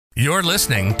You're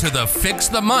listening to the Fix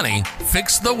the Money,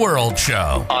 Fix the World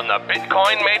show on the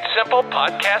Bitcoin Made Simple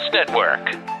podcast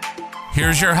network.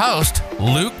 Here's your host,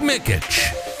 Luke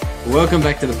Mikic. Welcome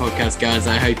back to the podcast, guys.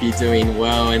 I hope you're doing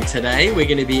well. And today we're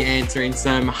going to be answering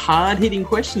some hard-hitting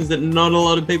questions that not a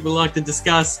lot of people like to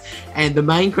discuss. And the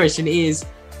main question is,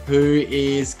 who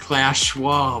is Klaus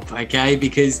Schwab? Okay,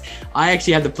 because I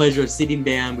actually had the pleasure of sitting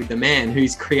down with the man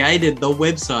who's created the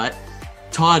website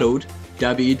titled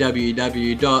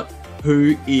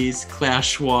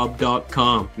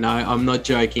www.whoisklausschwab.com. No, I'm not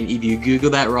joking. If you Google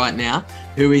that right now,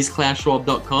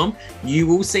 whoisklausschwab.com, you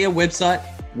will see a website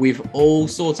with all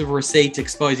sorts of receipts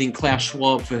exposing Klaus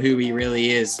Schwab for who he really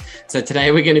is. So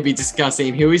today we're going to be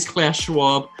discussing who is Klaus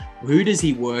Schwab, who does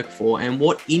he work for, and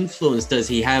what influence does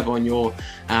he have on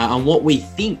on what we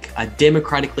think are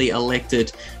democratically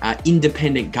elected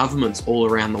independent governments all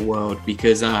around the world,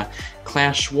 because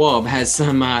Klaus Schwab has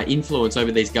some influence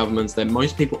over these governments that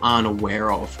most people aren't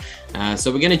aware of.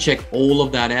 So we're going to check all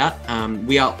of that out.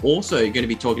 We are also going to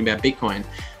be talking about Bitcoin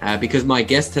because my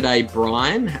guest today,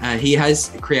 Brian, he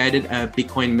has created a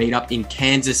Bitcoin meetup in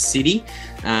Kansas City.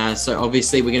 So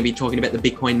obviously we're going to be talking about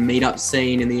the Bitcoin meetup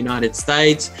scene in the United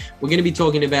States. We're going to be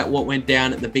talking about what went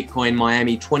down at the Bitcoin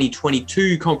Miami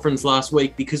 2022 conference last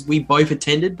week, because we both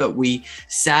attended, but we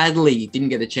sadly didn't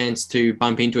get the chance to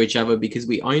bump into each other because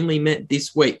we only met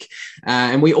this week.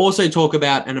 And we also talk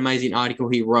about an amazing article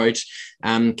he wrote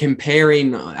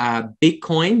comparing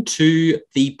Bitcoin to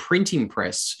the printing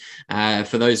press.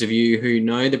 For those of you who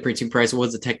know, the printing press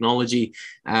was a technology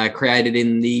created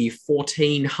in the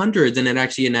 1400s, and it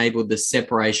actually enabled the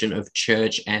separation of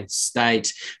church and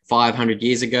state 500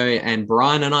 years ago. And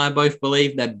Brian and I both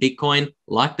believe that Bitcoin,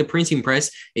 like the printing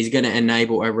press, is going to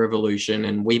enable a revolution.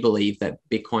 And we believe that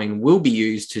Bitcoin will be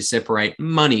used to separate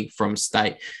money from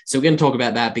state. So we're going to talk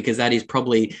about that because that is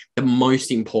probably the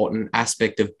most important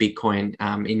aspect of Bitcoin,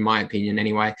 in my opinion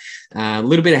anyway. A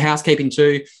little bit of housekeeping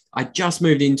too. I just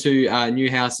moved into a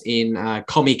new house in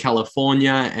Commie,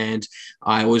 California, and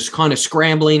I was kind of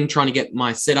scrambling, trying to get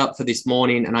my setup for this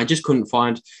morning, and I just couldn't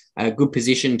find a good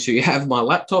position to have my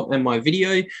laptop and my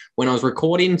video when I was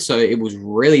recording. So it was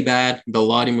really bad. The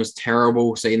lighting was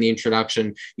terrible. So in the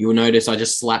introduction, you will notice I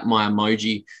just slapped my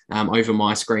emoji over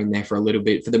my screen there for a little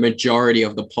bit. For the majority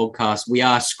of the podcast, we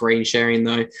are screen sharing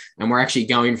though, and we're actually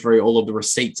going through all of the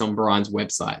receipts on Brian's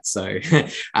website. So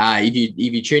if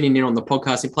you're tuning in on the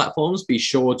podcasting platforms, be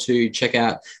sure to check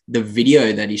out the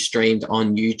video that he streamed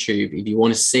on YouTube if you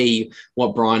want to see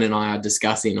what Brian and I are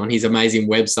discussing on his amazing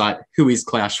website,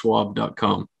 whoisklausschwab.com.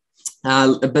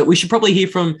 But we should probably hear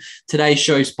from today's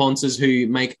show sponsors who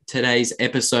make today's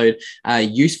episode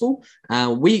useful.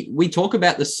 We talk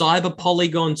about the cyber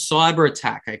polygon cyber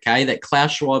attack, okay, that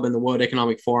Klaus Schwab and the World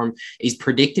Economic Forum is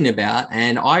predicting about.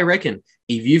 And I reckon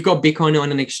if you've got Bitcoin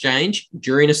on an exchange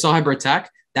during a cyber attack,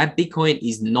 that Bitcoin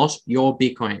is not your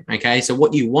Bitcoin, okay? So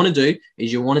what you want to do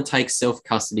is you want to take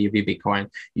self-custody of your Bitcoin.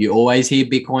 You always hear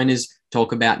Bitcoiners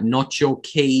talk about not your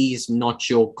keys, not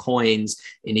your coins.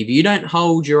 And if you don't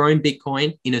hold your own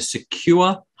Bitcoin in a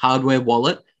secure hardware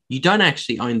wallet, you don't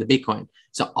actually own the Bitcoin.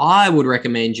 So I would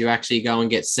recommend you actually go and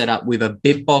get set up with a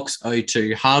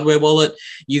BitBox02 Hardware Wallet.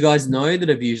 You guys know that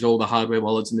I've used all the hardware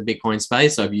wallets in the Bitcoin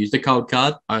space. I've used a Cold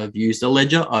Card, I've used a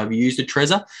Ledger, I've used a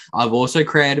Trezor. I've also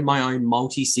created my own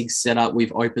multi-sig setup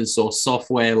with open source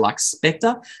software like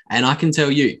Spectre. And I can tell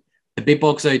you, the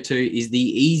BitBox02 is the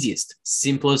easiest,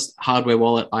 simplest hardware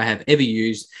wallet I have ever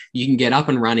used. You can get up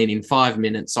and running in 5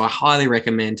 minutes. So I highly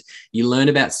recommend you learn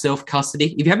about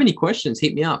self-custody. If you have any questions,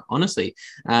 hit me up, honestly.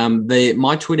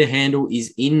 My Twitter handle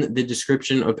is in the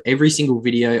description of every single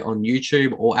video on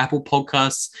YouTube or Apple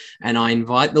Podcasts. And I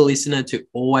invite the listener to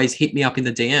always hit me up in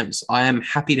the DMs. I am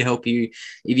happy to help you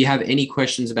if you have any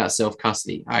questions about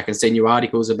self-custody. I can send you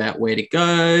articles about where to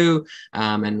go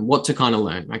and what to kind of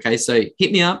learn. Okay, so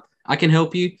hit me up. I can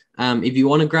help you. If you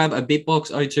want to grab a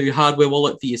BitBox02 hardware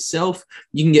wallet for yourself,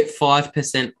 you can get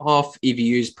 5% off if you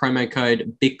use promo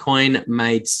code Bitcoin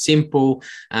Made Simple.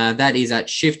 That is at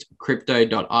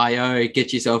shiftcrypto.io.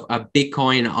 Get yourself a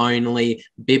Bitcoin only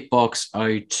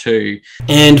BitBox02.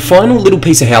 And final little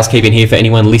piece of housekeeping here for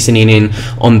anyone listening in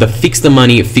on the Fix the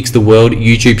Money, Fix the World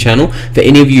YouTube channel. For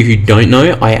any of you who don't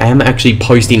know, I am actually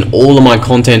posting all of my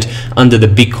content under the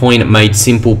Bitcoin Made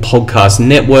Simple podcast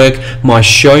network. My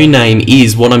show name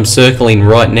is what I'm circling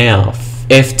right now,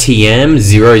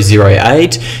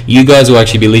 FTM008. You guys will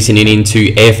actually be listening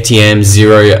into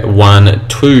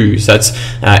FTM012. So that's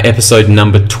episode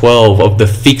number 12 of the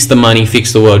Fix the Money,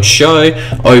 Fix the World show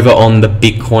over on the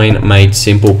Bitcoin Made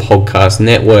Simple podcast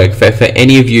network. For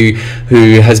any of you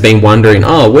who has been wondering,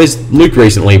 where's Luke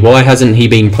recently? Why hasn't he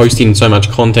been posting so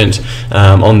much content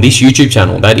on this YouTube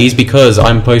channel? That is because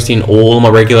I'm posting all my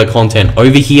regular content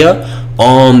over here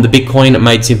on the Bitcoin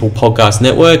Made Simple podcast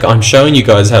network. I'm showing you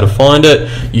guys how to find it.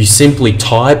 You simply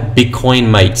type Bitcoin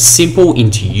Made Simple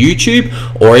into YouTube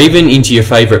or even into your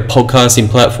favorite podcasting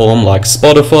platform like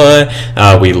Spotify.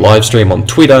 We live stream on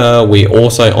Twitter. We're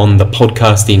also on the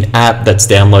podcasting app that's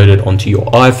downloaded onto your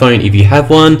iPhone if you have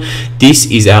one. This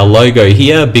is our logo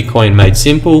here, Bitcoin Made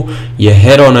Simple. You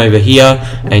head on over here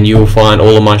and you will find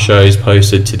all of my shows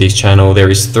posted to this channel. There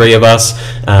is 3 of us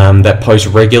that post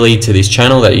regularly to this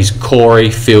channel. That is Corey,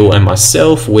 Phil, and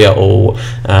myself. We are all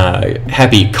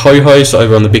happy co-hosts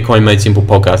over on the Bitcoin Made Simple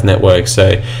podcast network.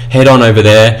 So head on over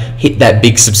there, hit that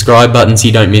big subscribe button so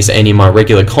you don't miss any of my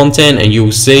regular content, and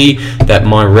you'll see that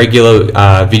my regular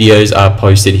videos are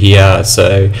posted here.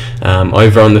 So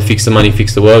over on the Fix the Money,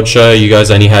 Fix the World show, you guys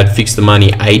only had Fix the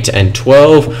Money 8 and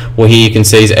 12. Well, here you can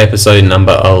see is episode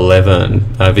number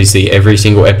 11. Obviously, every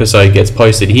single episode gets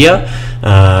posted here,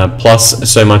 plus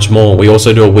so much more. We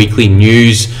also do a weekly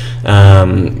news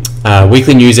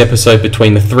episode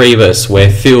between the 3 of us,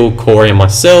 where Phil, Corey, and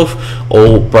myself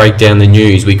all break down the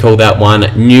news. We call that one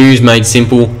News Made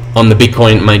Simple on the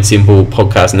Bitcoin Made Simple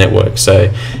podcast network. So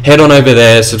head on over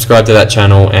there, subscribe to that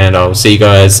channel, and I'll see you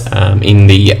guys in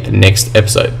the next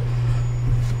episode.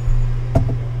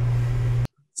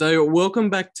 So welcome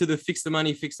back to the Fix the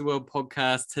Money, Fix the World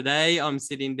podcast. Today, I'm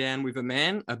sitting down with a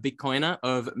man, a Bitcoiner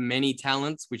of many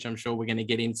talents, which I'm sure we're going to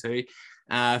get into.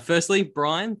 Firstly,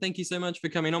 Brian, thank you so much for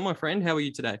coming on, my friend. How are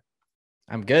you today?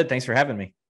 I'm good. Thanks for having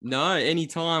me. No,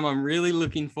 anytime. I'm really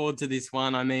looking forward to this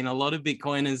one. I mean, a lot of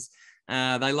Bitcoiners,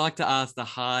 they like to ask the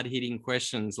hard-hitting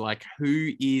questions like,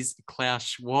 who is Klaus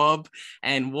Schwab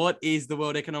and what is the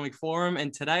World Economic Forum?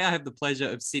 And today I have the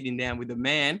pleasure of sitting down with a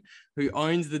man who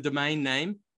owns the domain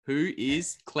name who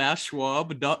is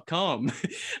KlausSchwab.com.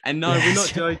 And no, we're not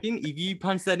joking. If you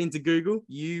punch that into Google,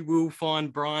 you will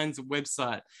find Brian's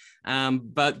website.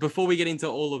 But before we get into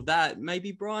all of that,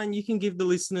 maybe Brian, you can give the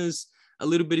listeners a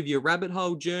little bit of your rabbit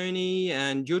hole journey,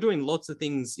 and you're doing lots of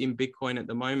things in Bitcoin at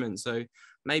the moment. So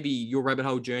maybe your rabbit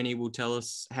hole journey will tell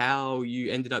us how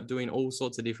you ended up doing all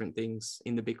sorts of different things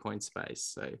in the Bitcoin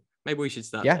space. So maybe we should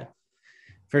start. Yeah,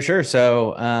 for sure.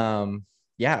 So, I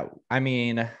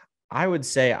mean, I would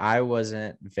say I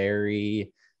wasn't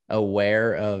very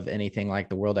aware of anything like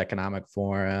the World Economic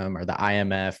Forum or the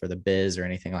IMF or the Biz or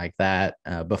anything like that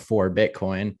before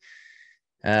Bitcoin.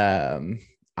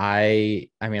 I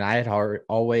had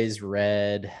always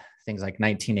read things like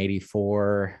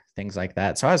 1984, things like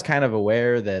that. So I was kind of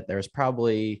aware that there's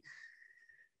probably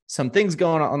some things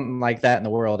going on like that in the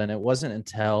world. And it wasn't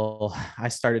until I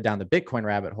started down the Bitcoin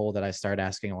rabbit hole that I started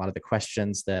asking a lot of the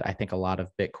questions that I think a lot of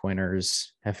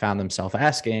Bitcoiners have found themselves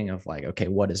asking of like, okay,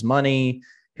 what is money?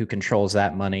 Who controls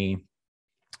that money?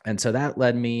 And so that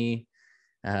led me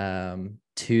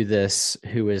to this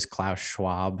who is Klaus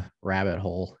Schwab rabbit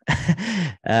hole.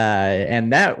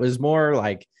 And that was more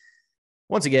like,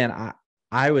 once again,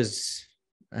 I was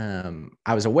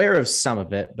aware of some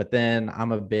of it, but then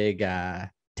I'm a big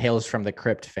Tales from the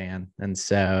Crypt fan. And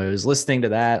so I was listening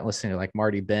to like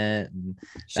Marty Bent, and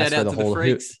shout out to the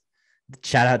freaks.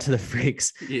 Shout out to the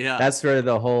freaks. Yeah. That's where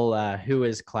the whole who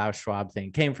is Klaus Schwab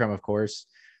thing came from, of course.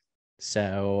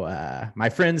 So my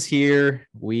friends here,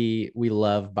 we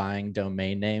love buying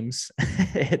domain names.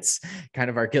 It's kind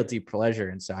of our guilty pleasure.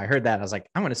 And so I heard that. I was like,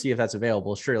 I'm going to see if that's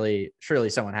available. Surely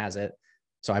someone has it.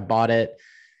 So I bought it.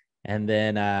 And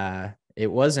then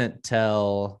it wasn't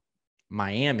till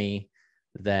Miami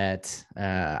that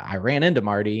I ran into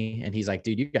Marty, and he's like,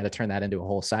 dude, you got to turn that into a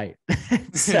whole site.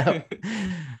 So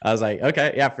I was like,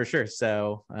 okay, yeah, for sure.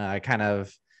 So I'd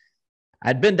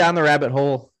been down the rabbit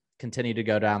hole, continued to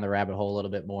go down the rabbit hole a little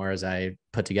bit more as I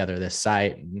put together this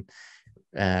site. And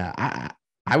I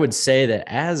would say that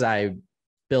as I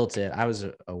built it, I was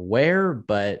aware,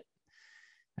 but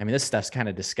I mean, this stuff's kind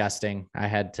of disgusting. I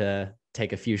had to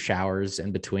take a few showers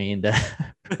in between to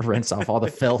rinse off all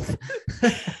the filth.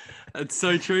 It's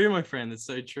so true, my friend. It's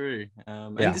so true.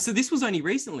 And so this was only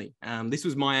recently. This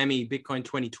was Miami Bitcoin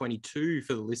 2022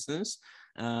 for the listeners.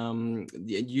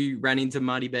 You ran into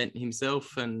Marty Bent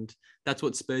himself, and that's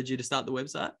what spurred you to start the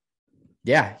website?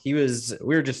 Yeah, we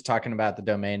were just talking about the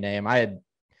domain name. I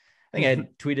think I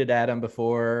had tweeted at him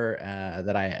before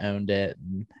that I owned it.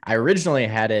 I originally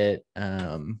had it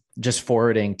just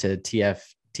forwarding to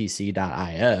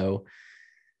tc.io.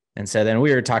 And so then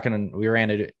we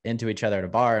ran into each other at a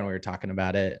bar and we were talking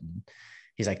about it. And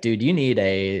he's like, dude, you need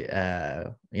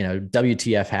a,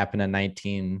 WTF happened in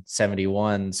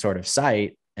 1971 sort of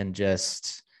site and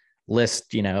just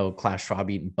list, Klaus Schwab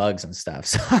eating bugs and stuff.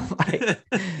 So I'm like,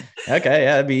 okay,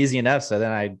 yeah, that'd be easy enough. So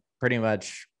then I pretty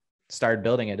much started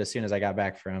building it as soon as I got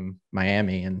back from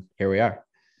Miami, and here we are.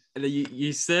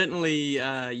 You certainly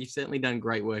you've certainly done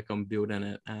great work on building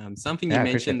it. Something you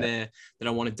mentioned there that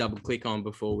I want to double click on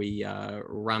before we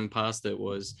run past it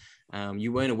was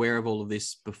you weren't aware of all of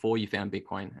this before you found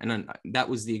Bitcoin, and that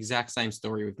was the exact same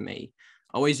story with me.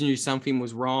 I always knew something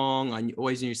was wrong. I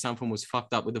always knew something was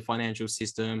fucked up with the financial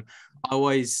system. I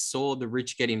always saw the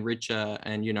rich getting richer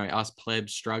and, us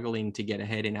plebs struggling to get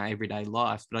ahead in our everyday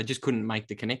life, but I just couldn't make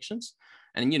the connections.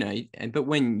 And, but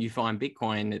when you find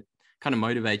Bitcoin, it kind of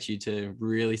motivates you to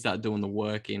really start doing the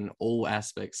work in all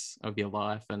aspects of your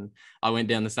life. And I went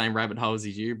down the same rabbit holes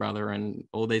as you, brother, and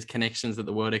all these connections that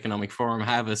the World Economic Forum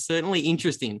have are certainly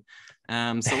interesting.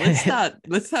 So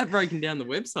let's start breaking down the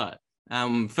website.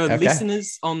 For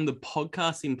listeners on the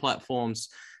podcasting platforms,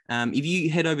 if you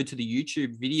head over to the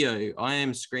YouTube video, I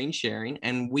am screen sharing,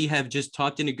 and we have just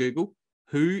typed into Google,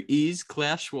 who is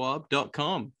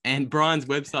KlausSchwab.com, and Brian's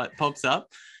website pops up.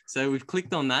 So we've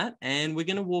clicked on that, and we're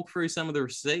going to walk through some of the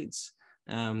receipts.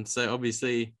 So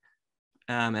obviously,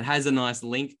 it has a nice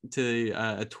link to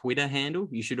a Twitter handle.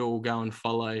 You should all go and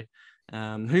follow.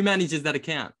 Who manages that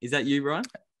account? Is that you, Brian?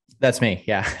 That's me.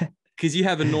 Yeah. Because you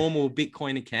have a normal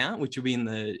Bitcoin account, which will be in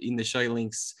the show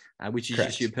links, which is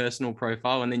Correct. just your personal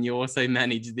profile, and then you also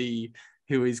manage the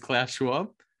who is Klaus Schwab.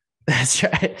 That's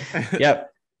right.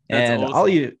 Yep. And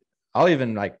awesome. I'll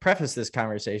even like preface this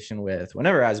conversation with,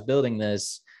 whenever I was building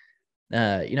this,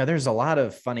 there's a lot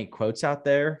of funny quotes out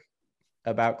there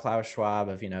about Klaus Schwab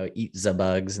of, eat the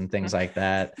bugs and things like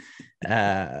that.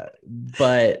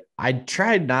 But I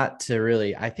tried not to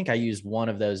really, I think I used one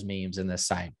of those memes in this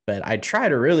site, but I try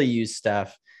to really use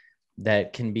stuff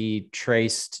that can be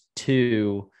traced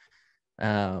to,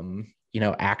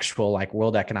 actual like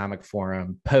World Economic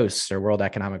Forum posts or World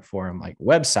Economic Forum like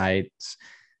websites,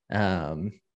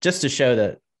 just to show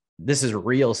that this is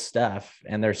real stuff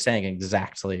and they're saying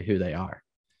exactly who they are.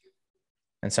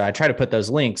 And so I try to put those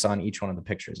links on each one of the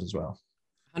pictures as well.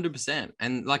 100%.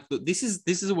 And like, this is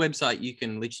a website you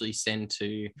can literally send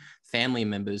to family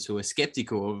members who are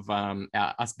skeptical of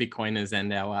us Bitcoiners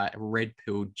and our red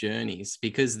pill journeys,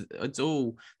 because there's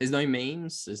no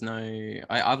memes.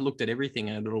 I've looked at everything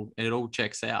and it all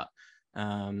checks out.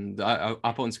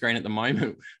 Up on screen at the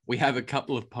moment, we have a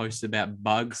couple of posts about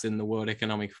bugs in the World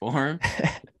Economic Forum,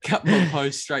 a couple of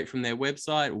posts straight from their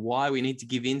website, why we need to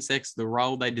give insects the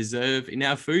role they deserve in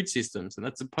our food systems. And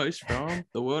that's a post from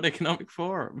the World Economic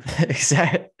Forum.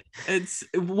 Exactly.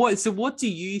 So what do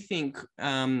you think?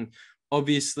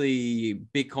 Obviously,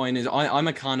 Bitcoin is. I'm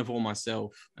a carnivore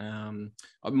myself.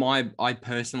 I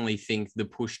personally think the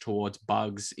push towards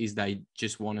bugs is they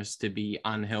just want us to be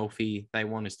unhealthy. They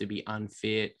want us to be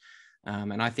unfit,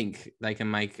 and I think they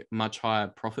can make much higher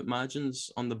profit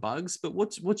margins on the bugs. But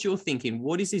what's your thinking?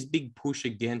 What is this big push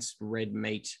against red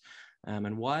meat,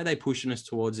 and why are they pushing us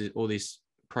towards all this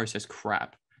processed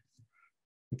crap?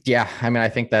 Yeah, I mean, I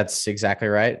think that's exactly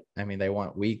right. I mean, they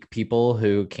want weak people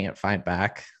who can't fight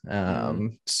back.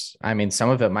 I mean, some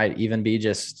of it might even be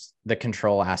just the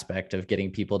control aspect of getting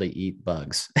people to eat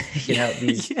bugs.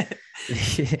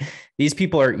 These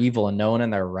people are evil, and no one in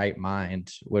their right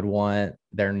mind would want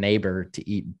their neighbor to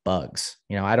eat bugs.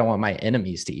 I don't want my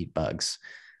enemies to eat bugs.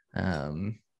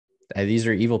 These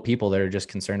are evil people that are just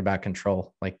concerned about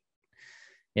control. Like,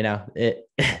 if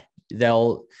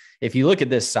you look at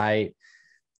this site,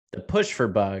 the push for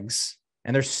bugs,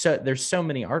 and there's so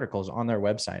many articles on their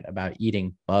website about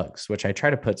eating bugs, which I try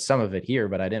to put some of it here,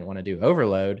 but I didn't want to do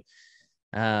overload.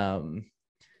 But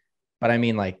I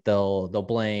mean, like they'll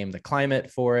blame the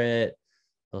climate for it.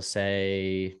 They'll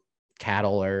say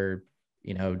cattle are,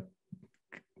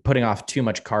 putting off too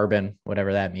much carbon,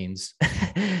 whatever that means.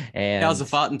 And cows are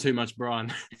farting too much,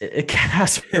 Brian.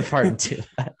 Cows are farting too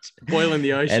much. Boiling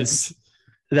the oceans.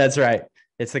 That's right.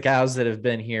 It's the cows that have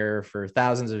been here for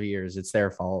thousands of years. It's their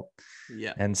fault.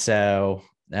 Yeah. And so,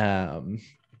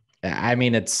 I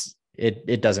mean,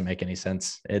 it doesn't make any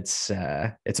sense. It's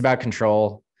about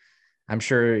control. I'm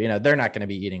sure, they're not going to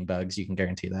be eating bugs. You can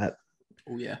guarantee that.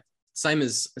 Oh yeah. Same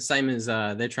as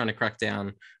they're trying to crack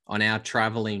down on our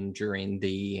traveling during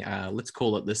the let's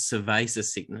call it the cerveza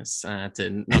sickness,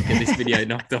 to not get this video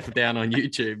knocked off down on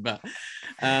YouTube. But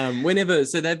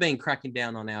so they've been cracking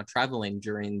down on our traveling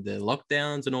during the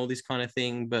lockdowns and all this kind of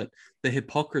thing. But the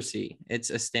hypocrisy, it's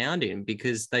astounding,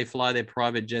 because they fly their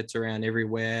private jets around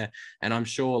everywhere, and I'm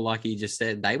sure, like you just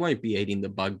said, they won't be eating the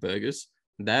bug burgers.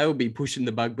 They'll be pushing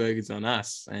the bug burgers on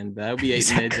us, and they'll be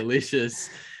eating their delicious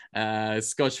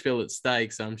Scotch fillet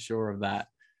steaks. I'm sure of that.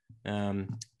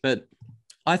 But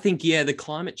I think, the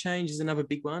climate change is another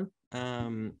big one.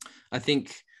 I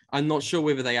think, I'm not sure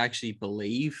whether they actually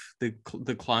believe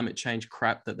the climate change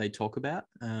crap that they talk about,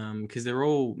 because they're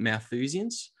all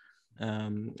Malthusians.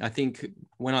 I think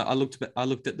when I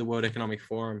looked at the World Economic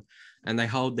Forum, and they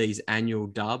hold these annual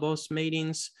Davos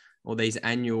meetings, or these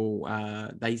annual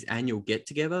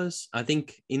get-togethers. I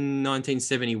think in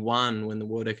 1971, when the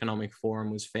World Economic Forum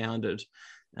was founded,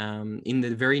 in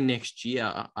the very next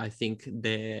year, I think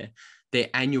their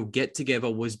annual get-together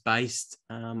was based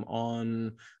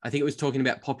on, I think it was talking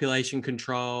about population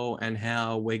control and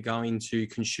how we're going to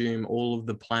consume all of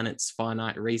the planet's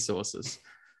finite resources.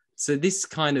 So this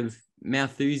kind of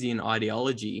Malthusian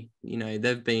ideology,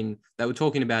 they were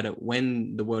talking about it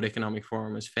when the World Economic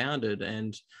Forum was founded,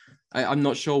 and I'm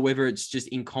not sure whether it's just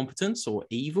incompetence or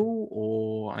evil,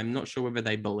 or I'm not sure whether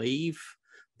they believe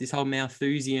this whole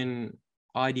Malthusian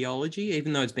ideology,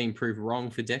 even though it's been proved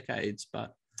wrong for decades.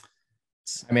 But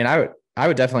I mean, I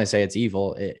would definitely say it's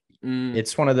evil.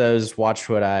 It's one of those watch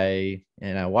what I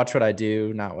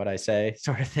do, not what I say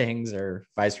sort of things, or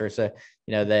vice versa.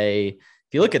 If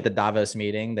you look at the Davos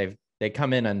meeting, they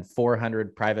come in on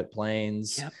 400 private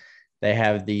planes. Yep. They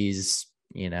have these,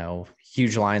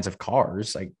 huge lines of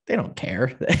cars. Like, they don't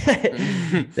care.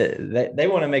 They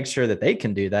want to make sure that they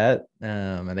can do that.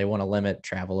 And they want to limit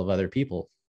travel of other people.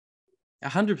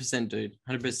 100%, dude.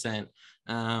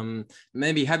 100%.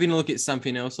 Maybe having a look at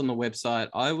something else on the website.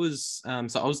 I was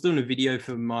doing a video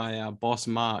for my boss,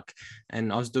 Mark,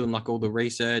 and I was doing like all the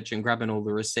research and grabbing all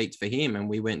the receipts for him. And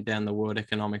we went down the World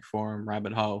Economic Forum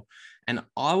rabbit hole. And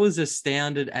I was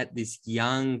astounded at this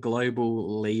Young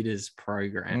Global Leaders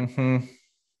program. Mm-hmm.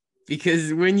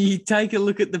 Because when you take a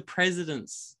look at the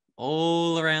presidents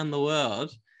all around the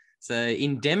world, so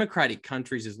in democratic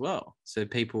countries as well, so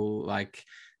people like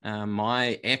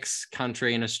my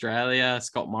ex-country in Australia,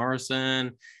 Scott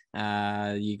Morrison,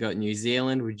 you got New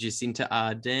Zealand with Jacinta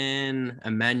Ardern,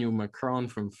 Emmanuel Macron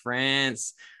from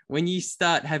France. When you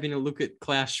start having a look at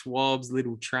Klaus Schwab's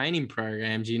little training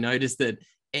programs, you notice that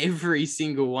every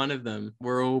single one of them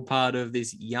were all part of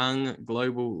this Young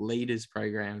Global Leaders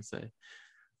program. So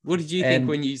what did you think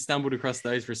when you stumbled across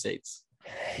those receipts?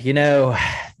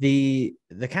 The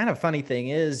kind of funny thing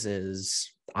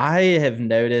is I have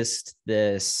noticed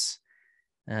this.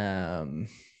 There's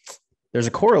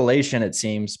a correlation, it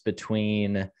seems,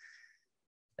 between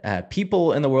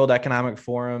people in the World Economic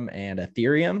Forum and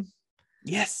Ethereum.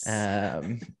 Yes.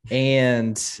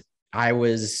 And I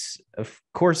was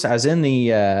in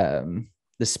the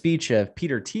speech of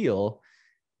Peter Thiel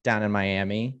down in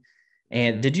Miami.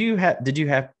 And did you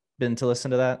happen to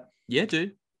listen to that? Yeah,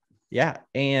 dude. Yeah.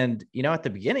 And, at the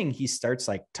beginning, he starts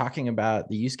like talking about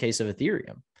the use case of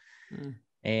Ethereum.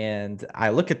 And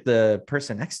I look at the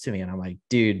person next to me and I'm like,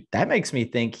 dude, that makes me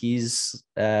think he's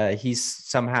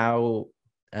somehow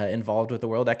involved with the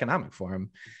World Economic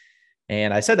Forum.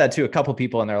 And I said that to a couple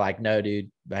people and they're like, no,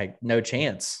 dude, like no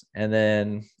chance. And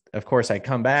then of course I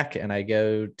come back and I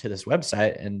go to this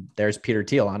website and there's Peter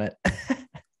Thiel on it.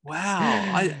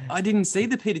 Wow. I didn't see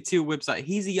the Peter Thiel website.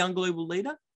 He's a Young Global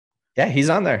Leader? Yeah, he's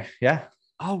on there. Yeah.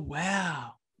 Oh,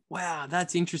 wow. Wow,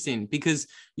 that's interesting, because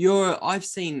I've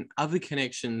seen other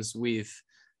connections with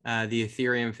the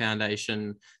Ethereum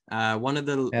Foundation. Right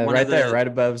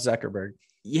above Zuckerberg.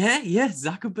 Yeah,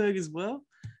 Zuckerberg as well.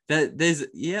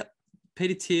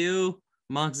 Peter Thiel,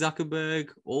 Mark Zuckerberg,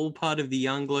 all part of the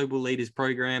Young Global Leaders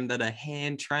program that are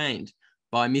hand trained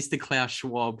by Mr. Klaus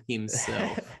Schwab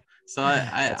himself. So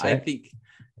I think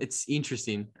it's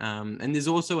interesting. And there's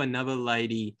also another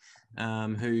lady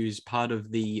who's part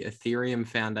of the Ethereum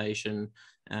Foundation,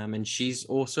 and she's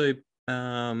also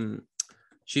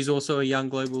a Young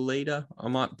Global Leader. I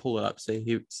might pull it up, see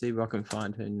if I can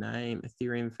find her name.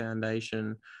 Ethereum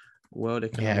Foundation, World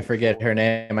Economic. Yeah, I forget her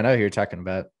name. I know who you're talking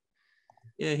about.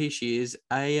 Yeah, here she is,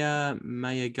 Aya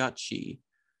Mayaguchi.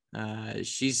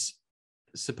 She's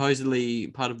supposedly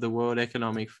part of the World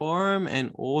Economic Forum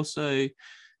and also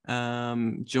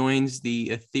joins the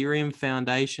Ethereum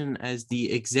Foundation as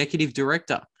the executive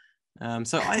director.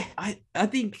 So I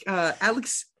think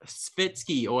Alex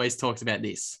Svetsky always talks about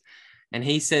this. and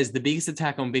he says the biggest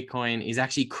attack on Bitcoin is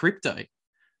actually crypto.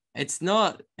 It's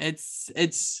not.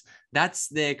 It's that's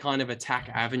their kind of attack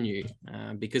avenue,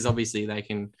 because obviously they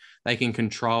can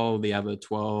control the other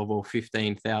 12 or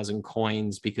 15,000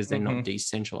 coins because they're not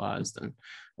decentralized, and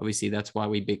obviously that's why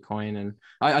we Bitcoin. And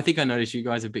I think I noticed you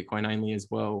guys are Bitcoin only as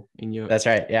well in your. That's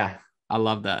right. Yeah. I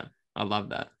love that.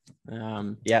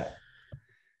 Yeah.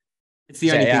 It's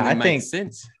the only thing that makes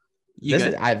sense.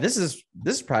 This is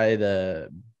probably the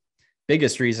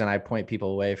biggest reason I point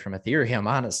people away from Ethereum,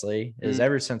 honestly, is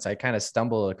ever since I kind of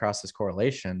stumbled across this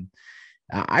correlation.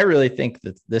 I really think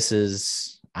that this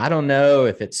is, I don't know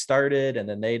if it started and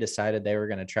then they decided they were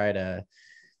going to try to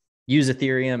use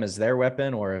Ethereum as their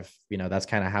weapon, or if, that's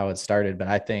kind of how it started. But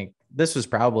I think this was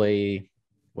probably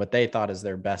what they thought is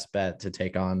their best bet to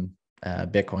take on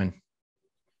Bitcoin.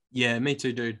 Yeah, me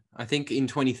too, dude. I think in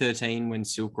 2013, when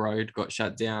Silk Road got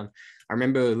shut down, I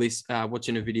remember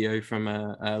watching a video from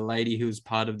a lady who was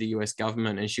part of the US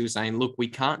government, and she was saying, look, we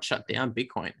can't shut down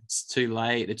Bitcoin. It's too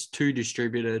late. It's too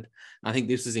distributed. I think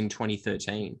this was in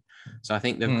 2013. So I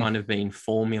think they've kind of been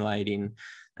formulating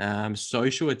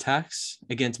social attacks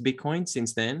against Bitcoin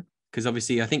since then, because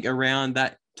obviously I think around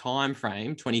that time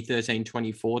frame, 2013,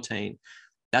 2014,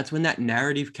 that's when that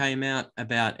narrative came out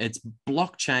about it's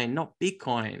blockchain, not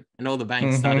Bitcoin. And all the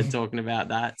banks started talking about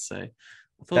that. So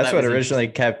that's what originally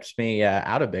kept me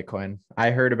out of Bitcoin.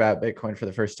 I heard about Bitcoin for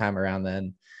the first time around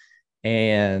then.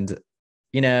 And,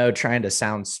 trying to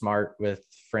sound smart with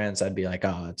friends, I'd be like,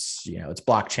 oh, it's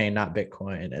blockchain, not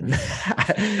Bitcoin. And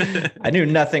I knew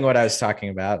nothing what I was talking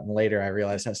about. And later I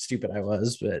realized how stupid I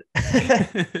was, but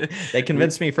they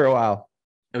convinced me for a while.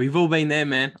 We've all been there,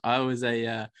 man. I was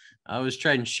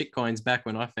trading shit coins back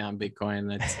when I found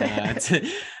Bitcoin.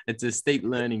 It's a steep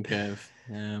learning curve.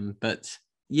 But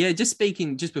yeah, just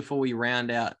before we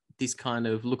round out this kind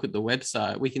of look at the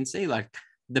website, we can see like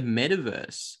the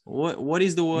metaverse. What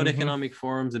is the World Economic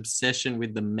Forum's obsession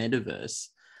with the metaverse?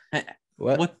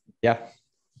 What? Yeah.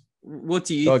 What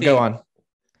do you think? Go on.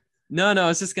 No, I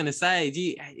was just going to say,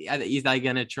 is they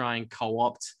going to try and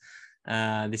co-opt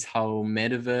this whole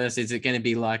metaverse? Is it going to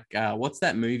be like what's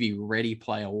that movie Ready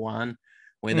Player One,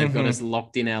 where they've got us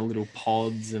locked in our little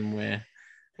pods and we're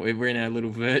in our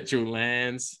little virtual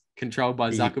lands controlled by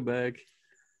Zuckerberg?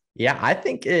 Yeah, I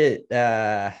think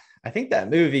that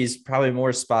movie's probably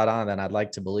more spot on than I'd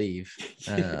like to believe.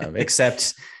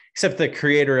 Except the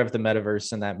creator of the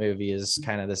metaverse in that movie is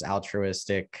kind of this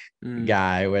altruistic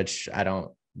guy, which I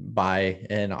don't buy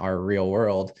in our real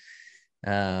world.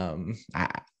 I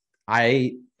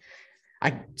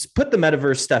put the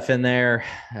metaverse stuff in there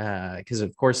because,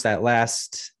 of course, that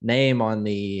last name on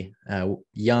the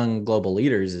young global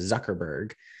leaders is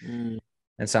Zuckerberg.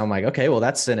 And so I'm like, okay, well,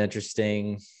 that's an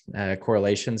interesting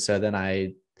correlation. So then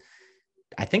I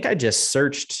think I just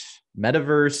searched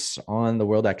metaverse on the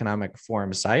World Economic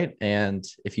Forum site. And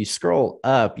if you scroll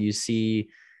up, you see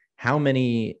how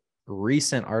many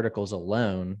recent articles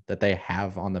alone that they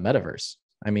have on the metaverse.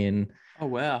 I mean, oh,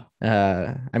 wow.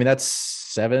 That's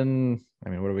 7.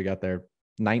 What do we got there?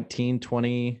 19,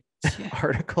 20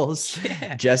 articles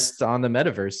just on the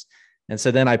metaverse. And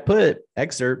so then I put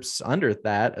excerpts under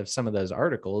that of some of those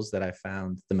articles that I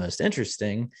found the most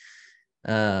interesting.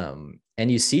 And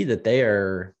you see that they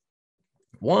are,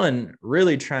 one,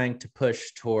 really trying to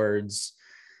push towards,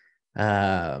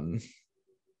 normalizing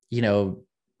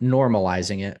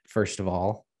it, first of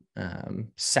all.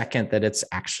 Second, that it's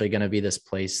actually going to be this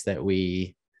place that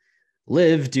we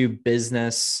live, do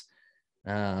business.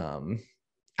 I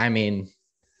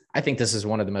think this is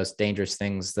one of the most dangerous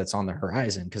things that's on the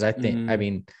horizon, because I think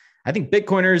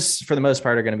Bitcoiners for the most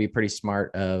part are going to be pretty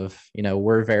smart of,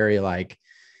 we're very like,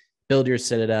 build your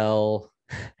citadel,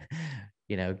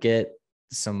 get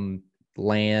some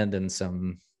land and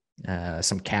some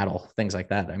cattle, things like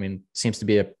that. Seems to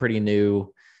be a pretty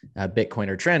new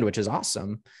Bitcoiner trend, which is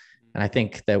awesome. And I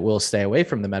think that we'll stay away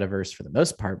from the metaverse for the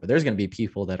most part, but there's going to be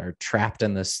people that are trapped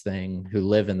in this thing, who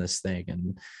live in this thing,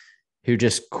 and who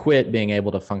just quit being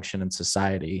able to function in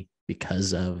society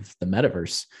because of the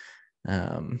metaverse.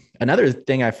 Another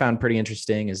thing I found pretty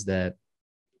interesting is that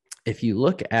if you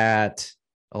look at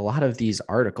a lot of these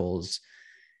articles,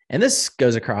 and this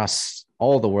goes across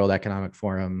all the World Economic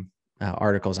Forum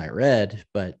articles I read,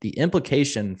 but the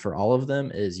implication for all of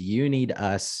them is you need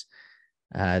us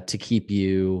to keep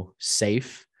you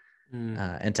safe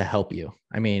and to help you.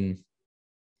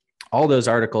 All those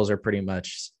articles are pretty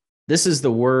much, this is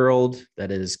the world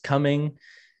that is coming,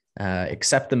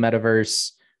 except the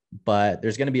metaverse, but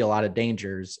there's going to be a lot of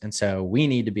dangers. And so we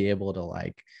need to be able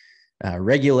to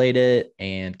regulate it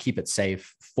and keep it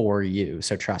safe for you.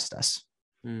 So trust us.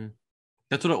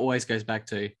 That's what it always goes back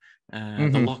to.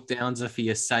 The lockdowns are for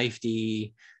your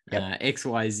safety.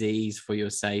 XYZs for your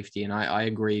safety. And I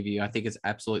agree with you. I think it's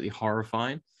absolutely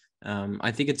horrifying.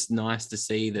 I think it's nice to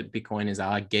see that Bitcoiners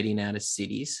are getting out of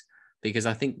cities, because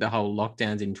I think the whole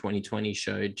lockdowns in 2020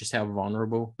 showed just how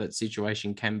vulnerable that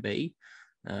situation can be.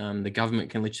 The government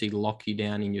can literally lock you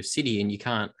down in your city, and you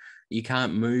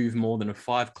can't move more than a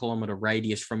 5-kilometer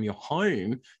radius from your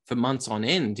home for months on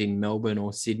end in Melbourne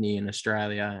or Sydney in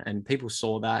Australia. And people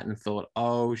saw that and thought,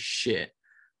 oh shit,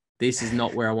 this is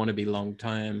not where I want to be long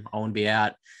term. I want to be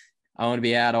out. I want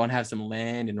to have some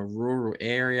land in a rural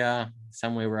area,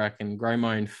 somewhere where I can grow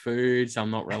my own food, so I'm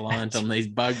not reliant on these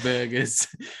bug burgers.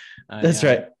 That's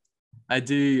right.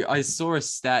 I saw a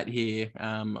stat here.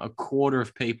 A quarter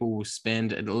of people will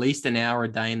spend at least an hour a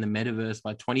day in the metaverse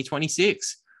by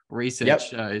 2026. Research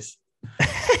shows.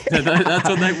 That's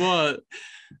what they want.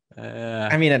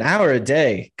 I mean, an hour a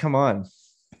day. Come on.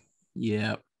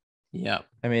 Yeah.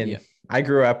 I mean, I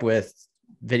grew up with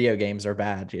video games are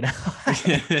bad, you know.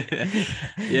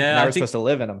 Now we're supposed to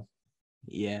live in them.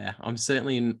 Yeah, I'm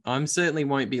certainly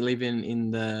won't be living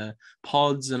in the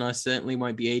pods, and I certainly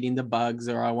won't be eating the bugs,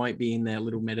 or I won't be in their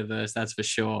little metaverse. That's for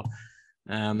sure.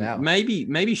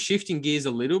 Maybe shifting gears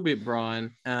a little bit,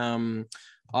 Brian.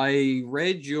 I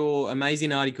read your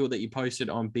amazing article that you posted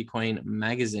on Bitcoin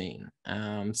Magazine.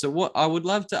 So what I would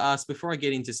love to ask, before I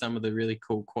get into some of the really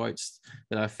cool quotes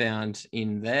that I found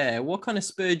in there, what kind of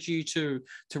spurred you to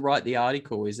write the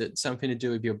article? Is it something to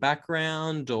do with your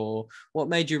background, or what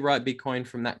made you write Bitcoin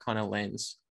from that kind of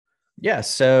lens? Yeah.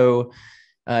 So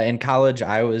in college,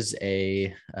 I was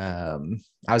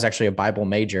actually a Bible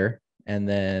major, and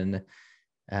then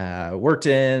worked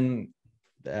in,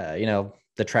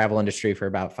 the travel industry for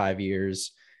about 5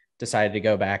 years, decided to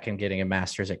go back and getting a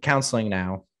master's at counseling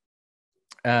now.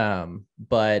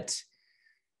 But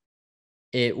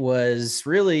it was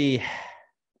really,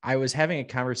 I was having a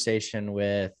conversation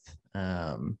with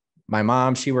my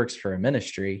mom. She works for a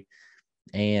ministry,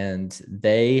 and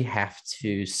they have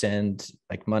to send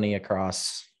like money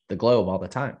across the globe all the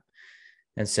time.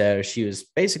 And so she was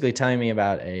basically telling me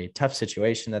about a tough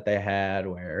situation that they had,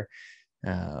 where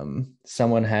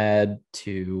someone had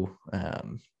to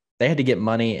get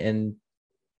money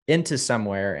into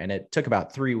somewhere, and it took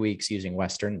about 3 weeks using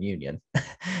Western Union.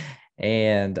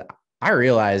 And I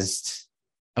realized,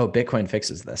 Bitcoin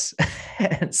fixes this.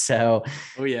 And so,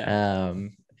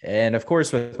 and of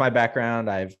course, with my background,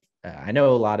 I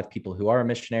know a lot of people who are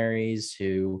missionaries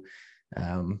who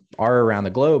are around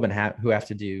the globe and who have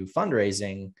to do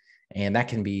fundraising, and that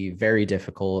can be very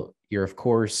difficult. You're, of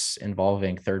course,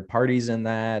 involving third parties in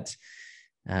that.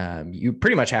 You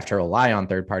pretty much have to rely on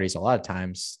third parties a lot of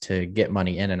times to get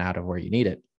money in and out of where you need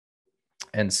it.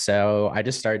 And so I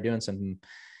just started doing some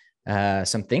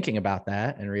thinking about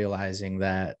that, and realizing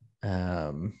that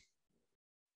the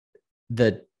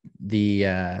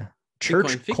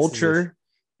church culture,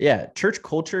 church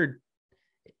culture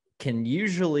can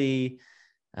usually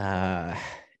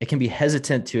it can be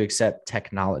hesitant to accept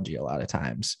technology a lot of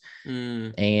times.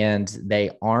 And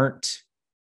they aren't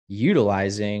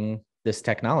utilizing this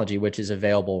technology, which is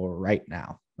available right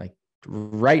now. Like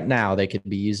right now, they could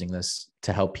be using this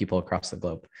to help people across the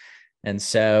globe. And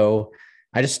so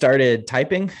I just started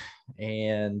typing,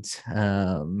 and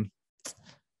I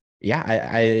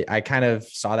kind of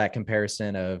saw that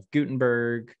comparison of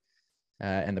Gutenberg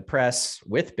and the press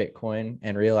with Bitcoin,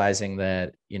 and realizing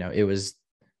that, it was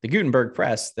the Gutenberg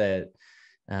press that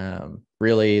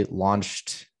really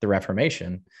launched the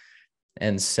Reformation.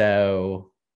 And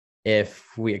so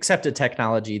if we accepted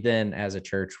technology then as a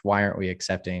church, why aren't we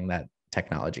accepting that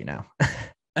technology now?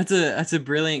 That's a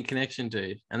brilliant connection,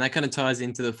 dude. And that kind of ties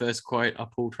into the first quote I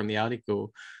pulled from the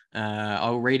article.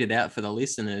 I'll read it out for the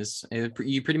listeners.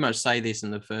 You pretty much say this in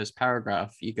the first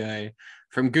paragraph. You go,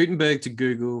 from Gutenberg to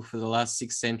Google, for the last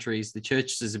 6 centuries, the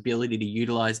church's ability to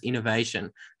utilize innovation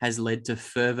has led to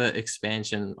further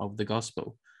expansion of the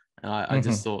gospel. I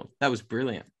just thought that was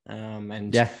brilliant.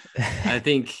 I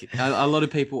think a lot of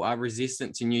people are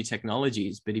resistant to new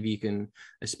technologies, but if you can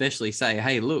especially say,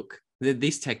 hey, look,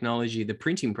 this technology, the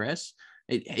printing press,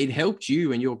 it helped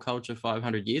you and your culture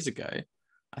 500 years ago.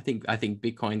 I think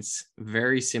Bitcoin's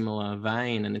very similar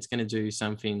vein, and it's going to do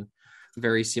something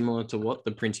very similar to what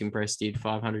the printing press did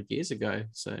 500 years ago.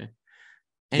 So,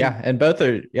 and both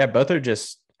are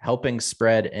just helping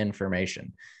spread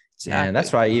information. Exactly. And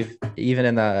that's why even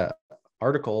in the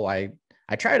article, I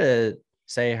try to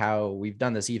say how we've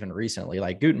done this even recently.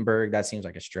 Like Gutenberg, that seems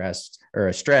like a stretch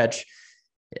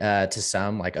to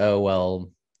some, like,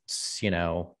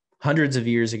 hundreds of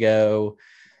years ago,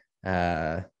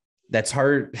 that's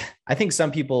hard. I think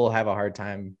some people have a hard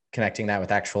time connecting that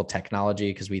with actual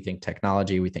technology, because we think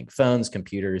technology, we think phones,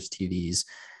 computers, TVs.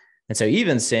 And so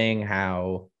even seeing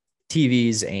how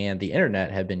TVs and the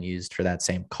internet have been used for that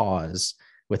same cause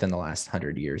within the last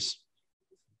 100 years.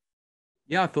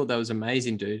 Yeah, I thought that was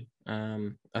amazing, dude.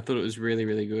 I thought it was really,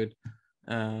 really good.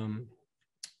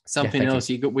 Something else,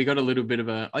 we got a little bit of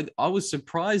I was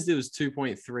surprised there was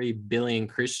 2.3 billion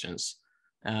Christians.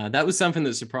 That was something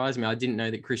that surprised me. I didn't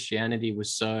know that Christianity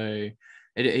was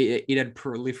it had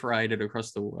proliferated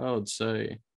across the world so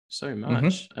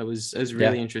much. It was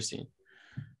really interesting.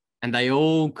 And they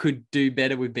all could do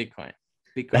better with Bitcoin.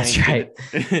 That's right.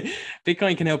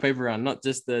 Bitcoin can help everyone, not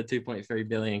just the 2.3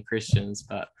 billion Christians,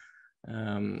 but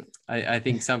I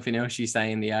think something else you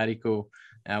say in the article,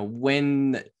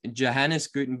 when Johannes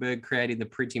Gutenberg created the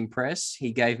printing press,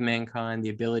 he gave mankind the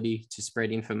ability to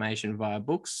spread information via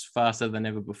books faster than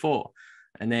ever before.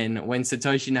 And then when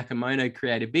Satoshi Nakamoto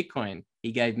created Bitcoin,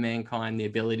 he gave mankind the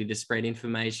ability to spread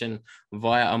information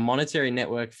via a monetary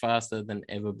network faster than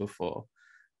ever before.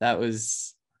 That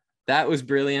was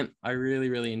brilliant. I really,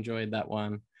 really enjoyed that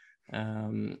one.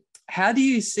 How do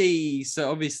you see,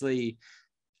 so obviously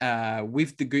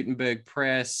with the Gutenberg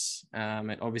press,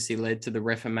 it obviously led to the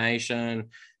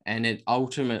Reformation, and it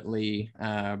ultimately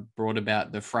brought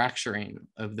about the fracturing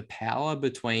of the power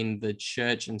between the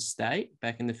church and state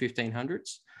back in the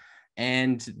 1500s.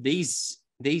 And these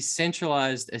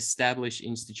centralized established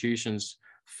institutions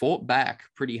fought back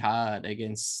pretty hard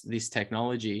against this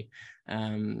technology.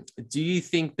 Do you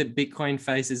think that Bitcoin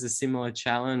faces a similar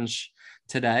challenge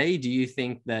today? Do you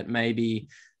think that maybe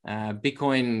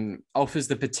Bitcoin offers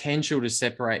the potential to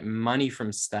separate money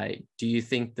from state? Do you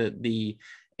think that the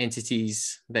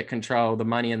entities that control the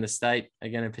money and the state are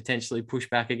going to potentially push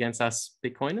back against us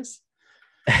Bitcoiners?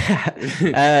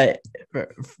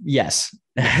 Yes.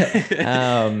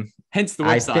 Hence the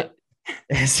website.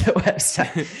 It's a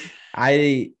website.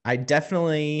 I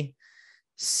definitely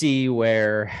see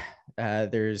where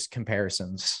there's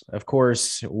comparisons. Of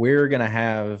course, we're going to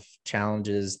have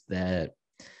challenges that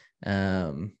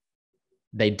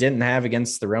they didn't have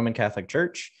against the Roman Catholic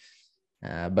Church.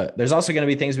 But there's also going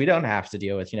to be things we don't have to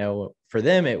deal with. For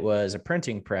them, it was a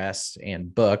printing press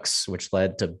and books, which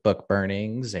led to book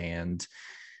burnings and,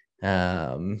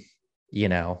 it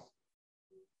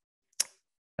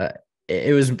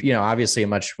was, obviously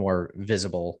much more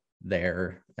visible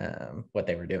there, what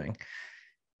they were doing.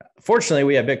 Fortunately,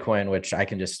 we have Bitcoin, which I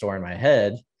can just store in my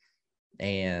head,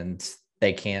 and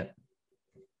they can't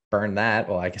burn that.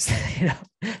 Well, I guess,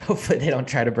 hopefully they don't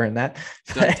try to burn that.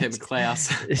 Don't tip Klaus.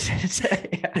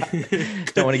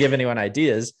 Don't want to give anyone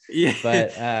ideas. Yeah.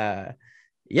 But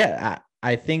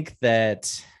I think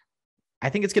it's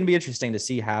going to be interesting to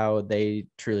see how they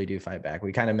truly do fight back.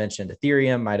 We kind of mentioned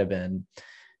Ethereum might have been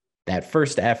that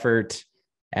first effort,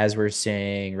 as we're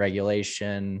seeing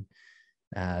regulation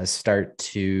start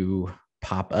to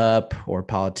pop up, or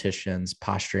politicians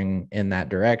posturing in that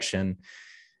direction.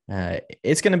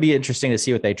 It's going to be interesting to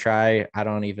see what they try. I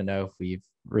don't even know if we've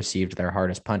received their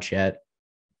hardest punch yet,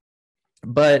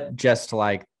 but just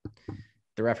like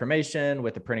the Reformation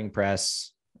with the printing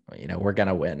press, we're going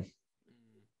to win.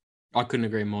 I couldn't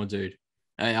agree more, dude.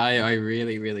 I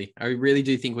really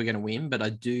do think we're going to win, but I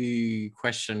do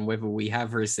question whether we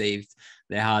have received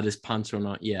their hardest punch or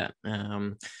not yet.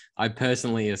 I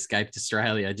personally escaped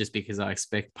Australia just because I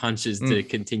expect punches to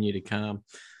continue to come.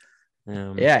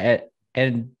 And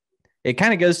it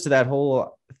kind of goes to that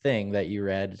whole thing that you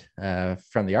read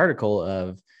from the article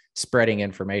of spreading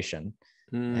information.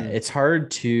 It's hard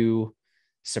to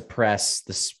suppress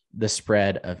the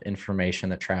spread of information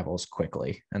that travels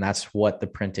quickly. And that's what the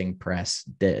printing press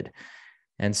did.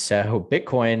 And so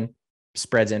Bitcoin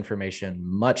spreads information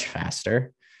much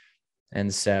faster.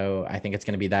 And so I think it's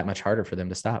going to be that much harder for them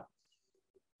to stop.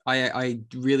 I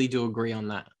really do agree on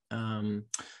that.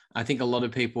 I think a lot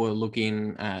of people are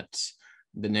looking at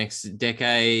the next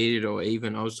decade, or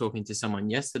even I was talking to someone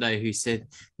yesterday who said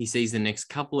he sees the next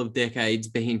couple of decades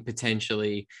being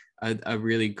potentially a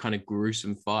really kind of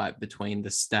gruesome fight between the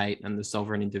state and the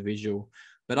sovereign individual.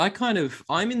 But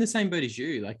I'm in the same boat as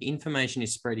you. Like, information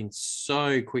is spreading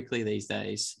so quickly these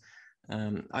days.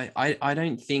 I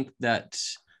don't think that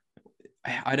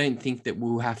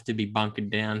we'll have to be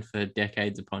bunkered down for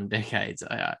decades upon decades.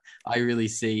 I really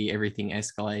see everything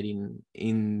escalating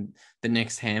in the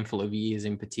next handful of years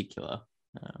in particular.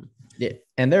 Yeah,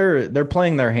 and they're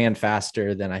playing their hand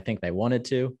faster than I think they wanted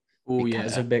to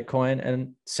because of Bitcoin.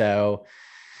 And so,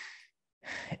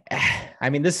 I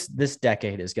mean, this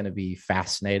decade is going to be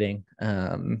fascinating.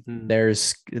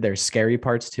 There's scary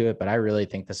parts to it, but I really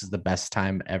think this is the best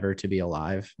time ever to be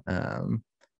alive.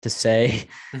 to say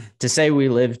we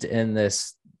lived in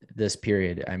this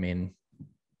period. I mean,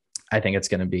 I think it's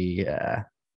going to be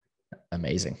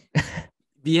amazing.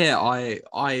 Yeah, I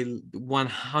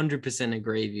 100%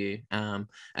 agree with you.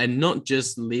 And not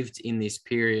just lived in this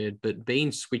period, but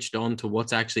being switched on to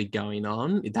what's actually going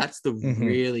on. That's the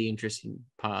really interesting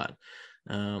part.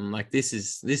 Like this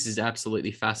is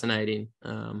absolutely fascinating.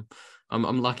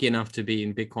 I'm lucky enough to be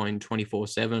in Bitcoin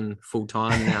 24/7 full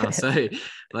time now. So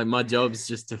like my job's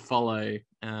just to follow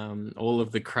all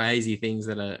of the crazy things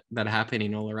that are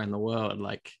happening all around the world.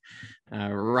 Like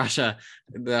Russia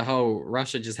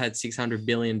just had $600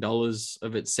 billion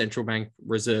of its central bank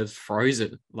reserves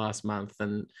frozen last month.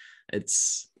 And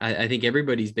I think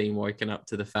everybody's been woken up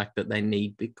to the fact that they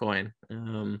need Bitcoin.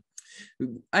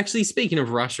 Actually, speaking of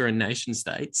Russia and nation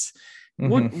states,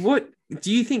 what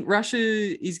do you think Russia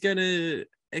is going to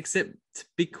accept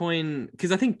Bitcoin?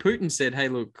 Because I think Putin said, hey,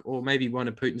 look, or maybe one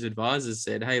of Putin's advisors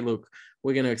said, hey, look,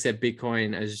 we're going to accept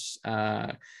Bitcoin as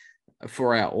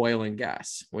for our oil and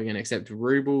gas. We're going to accept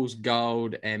rubles,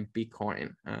 gold, and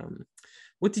Bitcoin.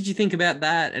 What did you think about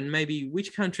that? And maybe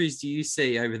which countries do you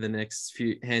see over the next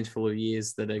handful of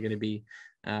years that are going to be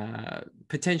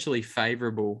potentially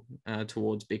favorable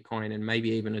towards Bitcoin and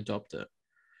maybe even adopt it?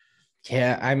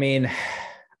 Yeah, I mean,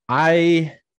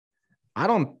 I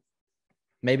don't,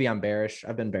 maybe I'm bearish.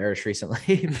 I've been bearish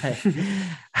recently, but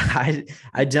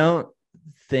I don't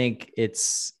think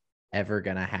it's ever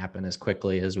going to happen as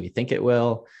quickly as we think it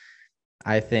will.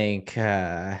 I think,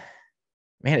 man,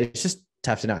 it's just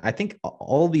tough to know. I think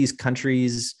all these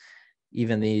countries,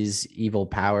 even these evil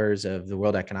powers of the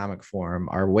World Economic Forum,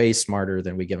 are way smarter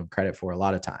than we give them credit for a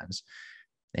lot of times.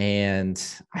 And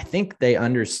I think they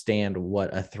understand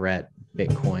what a threat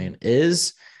Bitcoin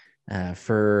is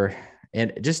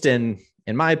and just in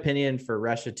my opinion, for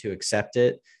Russia to accept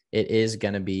it, it is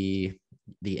going to be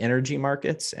the energy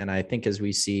markets. And I think as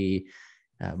we see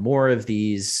more of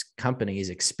these companies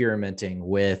experimenting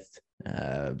with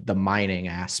the mining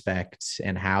aspect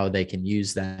and how they can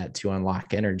use that to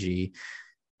unlock energy,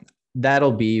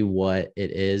 that'll be what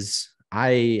it is.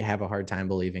 I have a hard time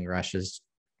believing Russia's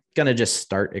going to just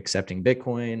start accepting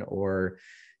Bitcoin or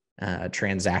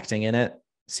transacting in it.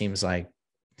 Seems like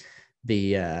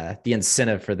the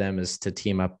incentive for them is to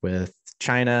team up with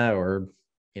China or,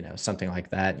 something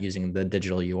like that using the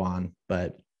digital yuan.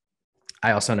 But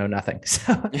I also know nothing.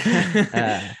 So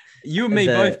you and me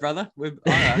both, brother.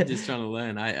 I'm just trying to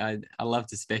learn. I love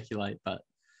to speculate, but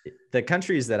the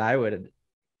countries that I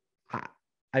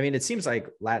mean, it seems like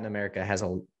Latin America has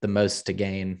the most to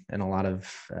gain in a lot of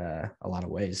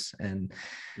ways. And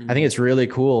I think it's really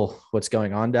cool what's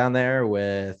going on down there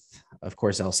with, of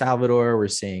course, El Salvador. We're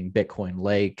seeing Bitcoin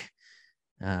Lake.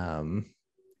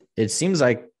 It seems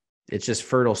like it's just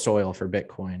fertile soil for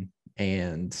Bitcoin.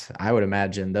 And I would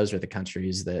imagine those are the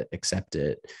countries that accept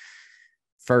it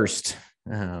first.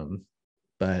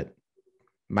 But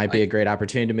might be a great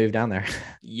opportunity to move down there.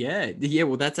 Yeah.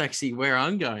 Well, that's actually where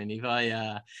I'm going. If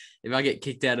I get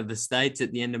kicked out of the States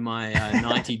at the end of my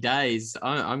 90 days,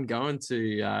 I'm going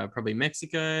to probably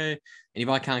Mexico. And if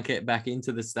I can't get back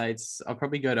into the States, I'll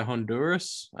probably go to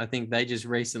Honduras. I think they just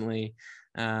recently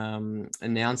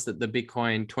announced at the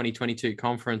Bitcoin 2022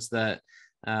 conference that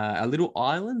a little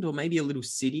island or maybe a little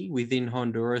city within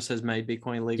Honduras has made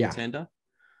Bitcoin legal tender.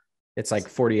 It's like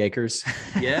 40 acres.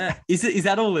 Yeah. Is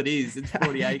that all it is? It's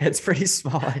 40 acres. It's pretty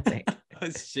small, I think. Oh,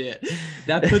 shit.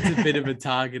 That puts a bit of a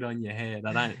target on your head.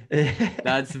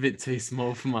 That's a bit too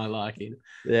small for my liking.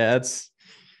 Yeah,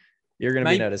 you're going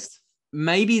to be noticed.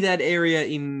 Maybe that area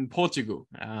in Portugal.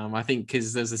 I think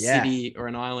because there's a city or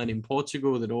an island in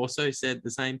Portugal that also said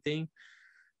the same thing.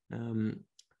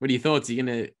 What are your thoughts? Are you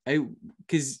going to,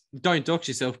 because don't dox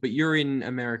yourself, but you're in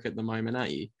America at the moment,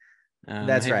 aren't you?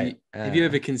 That's right. Have you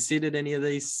ever considered any of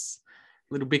these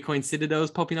little Bitcoin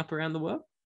citadels popping up around the world?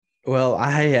 Well,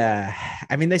 I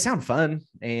mean, they sound fun,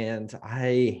 and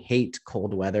I hate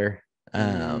cold weather.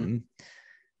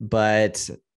 But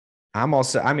I'm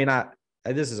also, I mean,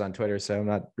 this is on Twitter, so I'm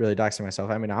not really doxing myself.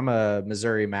 I mean, I'm a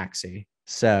Missouri maxi,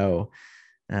 so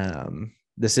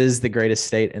this is the greatest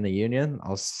state in the union.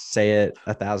 I'll say it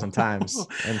 1,000 times,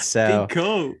 and so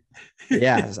cool.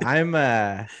 Yeah,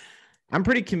 I'm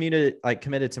pretty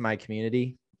committed to my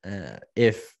community.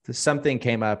 If something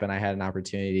came up and I had an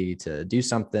opportunity to do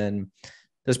something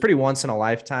that's pretty once in a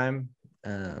lifetime,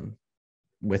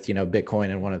 with,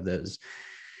 Bitcoin and one of those,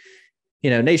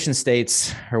 nation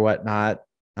states or whatnot,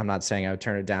 I'm not saying I would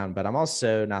turn it down, but I'm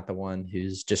also not the one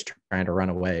who's just trying to run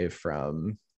away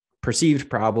from perceived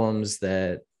problems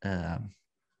that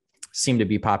seem to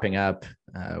be popping up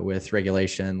with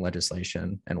regulation,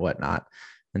 legislation, and whatnot.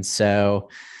 And so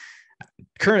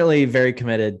currently very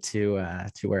committed to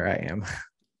where I am.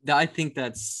 I think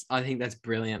that's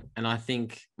brilliant, and I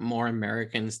think more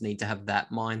Americans need to have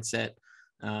that mindset,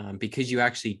 because you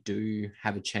actually do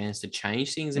have a chance to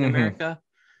change things in America.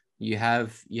 You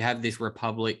have this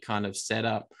republic kind of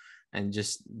setup, and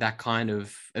just that kind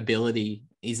of ability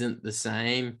isn't the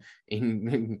same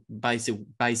in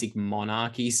basic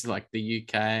monarchies like the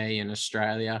UK and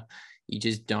Australia. You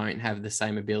just don't have the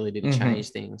same ability to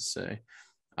change things. So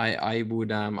I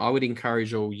would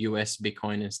encourage all US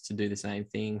Bitcoiners to do the same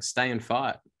thing. Stay and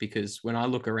fight, because when I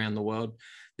look around the world,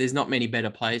 there's not many better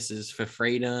places for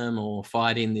freedom or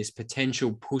fighting this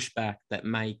potential pushback that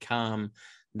may come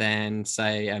than,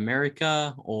 say,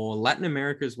 America or Latin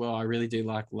America as well. I really do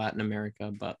like Latin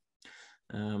America, but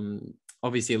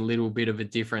obviously a little bit of a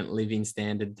different living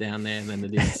standard down there than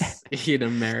it is in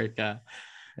America.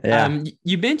 Yeah.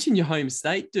 You mentioned your home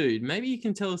state, dude. Maybe you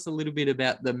can tell us a little bit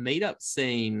about the meetup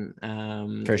scene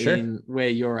For sure. in where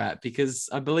you're at, because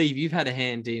I believe you've had a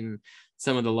hand in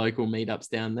some of the local meetups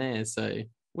down there. So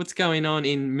what's going on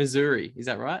in Missouri? Is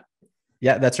that right?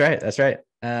 Yeah, that's right. That's right.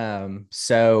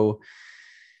 So,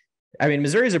 I mean,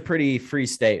 Missouri is a pretty free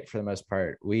state for the most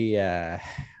part. We have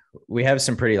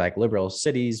some pretty like liberal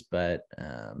cities, but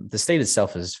the state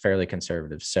itself is fairly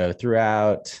conservative. So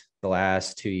throughout the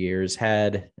last 2 years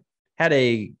had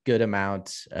a good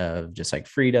amount of just like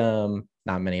freedom,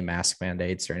 not many mask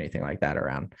mandates or anything like that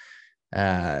around.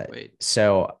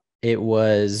 So it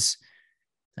was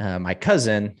my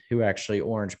cousin who actually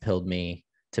orange pilled me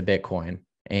to Bitcoin.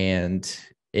 And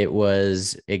it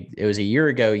was a year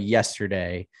ago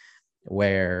yesterday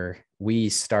where we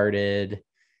started.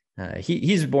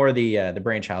 He's more the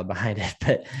brainchild behind it,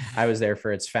 but I was there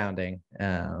for its founding,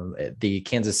 the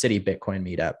Kansas City Bitcoin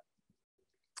meetup.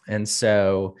 And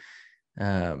so,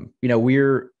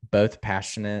 we're both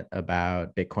passionate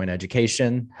about Bitcoin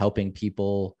education, helping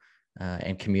people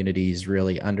and communities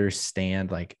really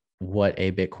understand like what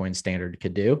a Bitcoin standard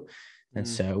could do. And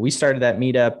so we started that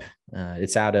meetup.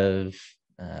 It's out of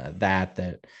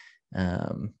that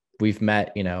we've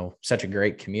met, such a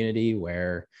great community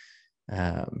where,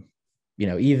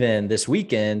 even this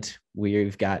weekend,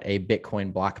 we've got a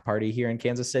Bitcoin block party here in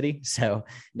Kansas City. So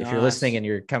if you're listening and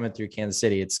you're coming through Kansas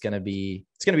City, it's going to be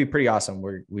pretty awesome.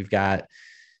 We've got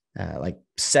like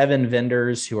 7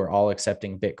 vendors who are all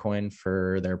accepting Bitcoin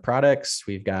for their products.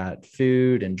 We've got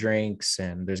food and drinks,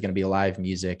 and there's going to be live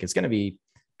music. It's going to be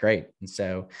great. And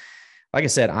so, like I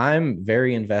said, I'm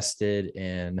very invested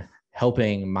in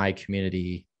helping my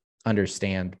community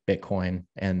understand Bitcoin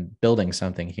and building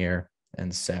something here.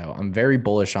 And so I'm very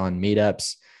bullish on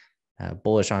meetups,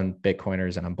 bullish on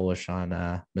Bitcoiners, and I'm bullish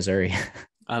on Missouri.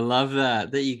 I love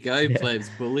that. There you go, plebs.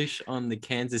 Bullish on the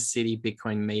Kansas City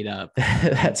Bitcoin meetup.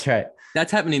 That's right. That's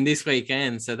happening this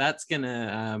weekend. So that's going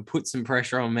to put some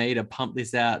pressure on me to pump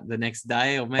this out the next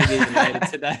day, or maybe even later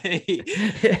today.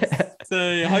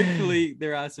 So hopefully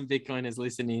there are some Bitcoiners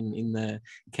listening in the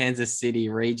Kansas City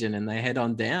region, and they head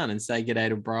on down and say g'day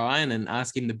to Brian and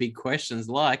ask him the big questions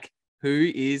like,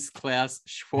 who is Klaus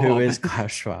Schwab? Who is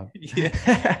Klaus Schwab?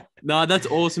 Yeah. No, that's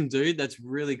awesome, dude. That's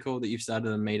really cool that you've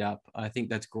started a meetup. I think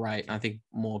that's great. I think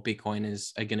more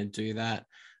Bitcoiners are going to do that.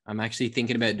 I'm actually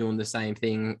thinking about doing the same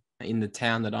thing in the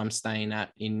town that I'm staying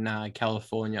at in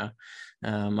California.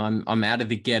 I'm out of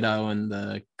the ghetto and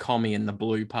the commie and the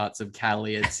blue parts of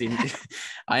Cali.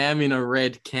 I am in a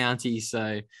red county,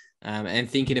 so and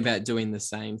thinking about doing the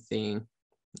same thing.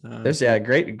 There's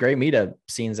great meetup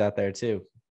scenes out there too.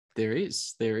 There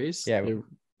is. Yeah,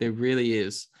 there really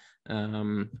is.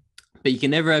 But you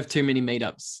can never have too many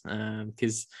meetups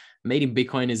because meeting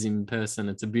Bitcoiners in person,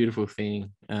 it's a beautiful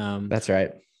thing. That's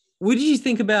right. What did you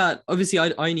think about, obviously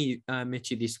I only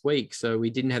met you this week, so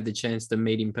we didn't have the chance to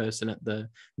meet in person at the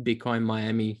Bitcoin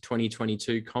Miami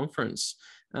 2022 conference.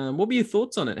 What were your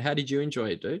thoughts on it? How did you enjoy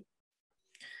it, dude?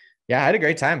 Yeah, I had a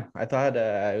great time. I thought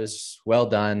it was well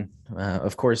done.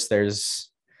 Of course, there's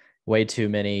way too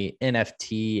many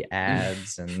NFT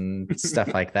ads and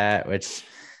stuff like that, which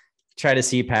try to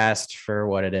see past for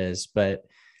what it is. But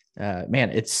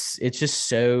man, it's just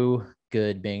so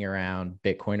good being around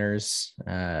Bitcoiners,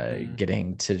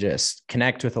 getting to just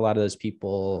connect with a lot of those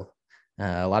people,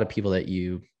 a lot of people that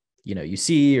you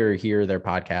see or hear their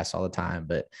podcasts all the time.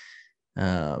 But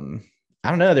I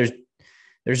don't know, there's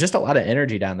just a lot of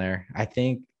energy down there. I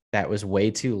think that was way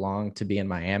too long to be in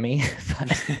Miami,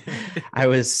 but I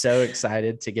was so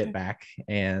excited to get back,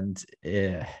 and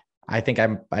I think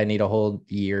I need a whole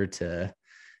year to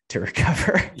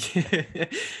recover.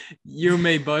 You and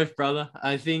me both, brother.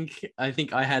 I think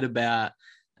I had about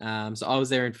So I was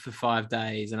there for 5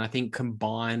 days, and I think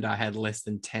combined I had less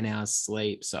than 10 hours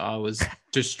sleep. So I was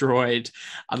destroyed.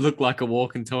 I looked like a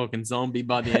walking, talking zombie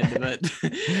by the end of it.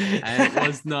 And it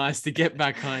was nice to get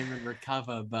back home and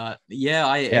recover. But yeah,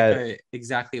 I echo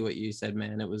exactly what you said,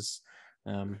 man. It was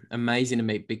amazing to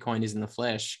meet Bitcoiners in the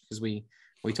flesh, because we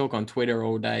talk on Twitter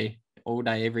all day,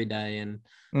 every day. And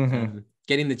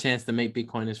getting the chance to meet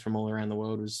Bitcoiners from all around the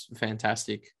world was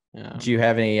fantastic. Do you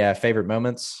have any favorite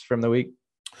moments from the week?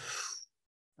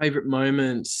 Favorite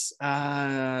moments?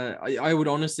 I would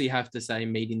honestly have to say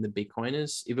meeting the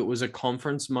Bitcoiners. If it was a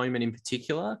conference moment in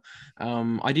particular,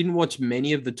 I didn't watch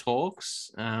many of the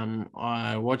talks.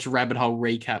 I watched Rabbit Hole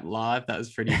Recap live. That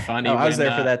was pretty funny. I was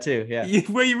there for that too. Yeah.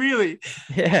 Were you really?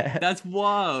 Yeah. That's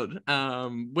wild.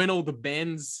 When all the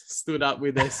bands stood up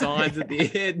with their signs at the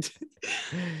end,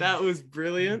 that was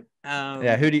brilliant.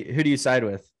 Yeah. Who do you side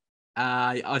with?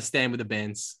 I stand with the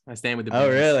bands. Oh,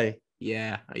 really?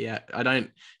 Yeah. I don't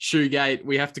shoegate.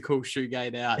 We have to call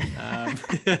shoegate out.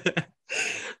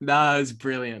 No, it was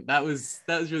brilliant. That was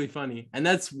really funny, and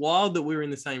that's wild that we were in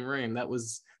the same room.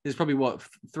 There's probably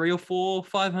 300 or 400,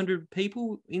 500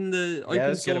 people in the open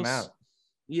source. Good amount.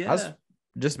 Yeah, I was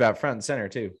just about front and center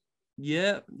too.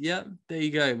 Yeah. There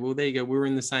you go. Well, there you go. We were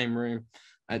in the same room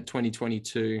at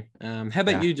 2022. How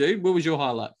about you, dude? What was your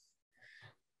highlight?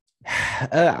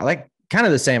 Like kind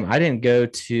of the same. I didn't go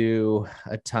to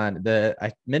a ton.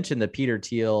 I mentioned the Peter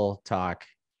Thiel talk,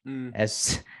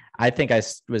 as I think I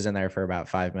was in there for about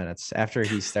 5 minutes after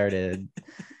he started.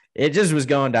 It just was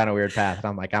going down a weird path, and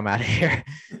I'm like, I'm out of here.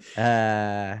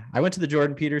 I went to the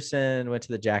Jordan Peterson, went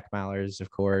to the Jack Mallers, of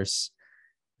course.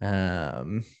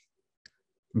 Briefly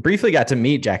got to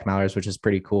meet Jack Mallers, which is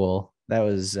pretty cool. That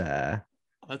was that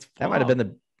might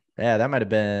have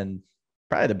been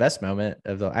probably the best moment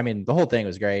of the whole thing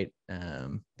was great.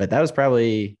 But that was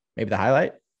probably maybe the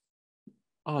highlight.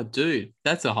 Oh, dude,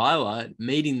 that's a highlight.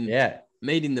 Meeting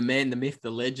the man, the myth, the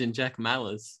legend, Jack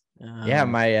Mallers.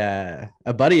 My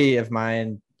a buddy of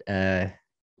mine,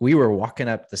 we were walking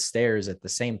up the stairs at the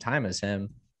same time as him,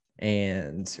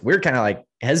 and we were kind of like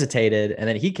hesitated, and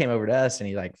then he came over to us and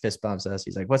he like fist bumps us.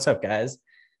 He's like, "What's up, guys?"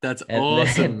 That's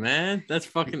awesome, man. That's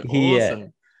fucking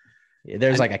awesome.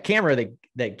 There's like a camera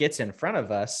that gets in front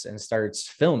of us and starts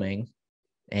filming,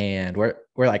 and we're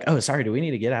like, "Oh, sorry, do we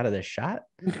need to get out of this shot?"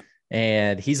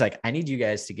 And he's like, "I need you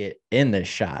guys to get in this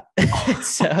shot."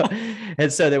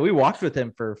 so that we walked with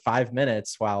him for 5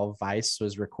 minutes while Vice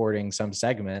was recording some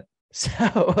segment.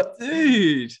 So,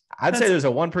 dude, I'd say there's a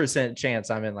 1% chance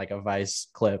I'm in like a Vice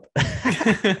clip.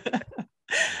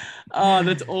 Oh,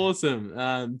 that's awesome.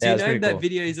 Do you know that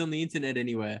video is on the internet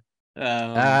anywhere?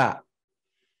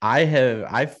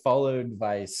 I've followed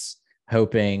Vice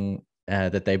hoping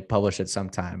that they publish it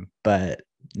sometime, but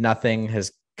nothing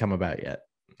has come about yet.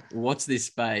 Watch this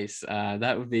space.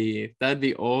 That'd be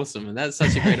awesome, and that's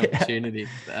such a great opportunity.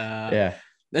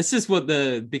 That's just what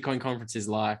the Bitcoin conference is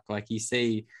like. Like you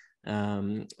see,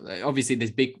 obviously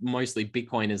there's mostly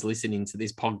Bitcoiners listening to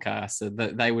this podcast, so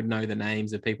that they would know the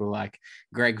names of people like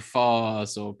Greg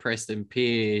Foss or Preston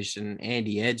Pish and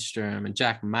Andy Edstrom and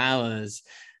Jack Mallers,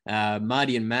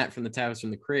 Marty and Matt from the Towers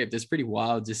from the Crypt. It's pretty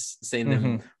wild just seeing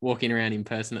them walking around in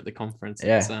person at the conference.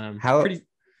 Yeah. It's,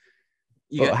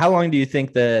 how long do you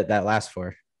think that lasts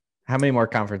for? How many more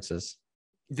conferences?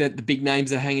 That the big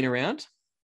names are hanging around?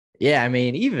 Yeah, I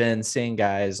mean, even seeing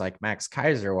guys like Max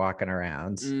Kaiser walking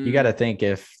around, you got to think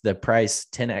if the price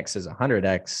 10x is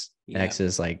 100x,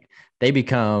 is like they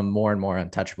become more and more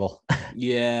untouchable.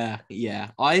 Yeah.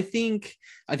 I think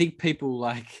people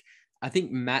like, I think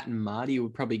Matt and Marty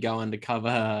would probably go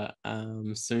undercover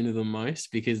sooner than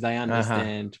most, because they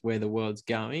understand where the world's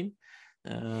going.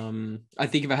 I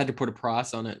think if I had to put a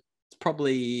price on it, it's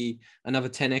probably another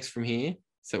 10x from here.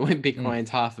 So when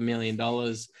Bitcoin's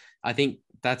 $500,000, I think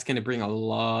that's going to bring a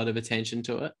lot of attention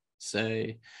to it. So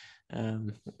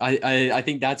I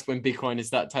think that's when Bitcoiners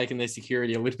start taking their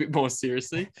security a little bit more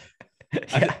seriously.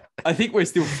 I think we're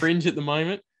still fringe at the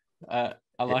moment. I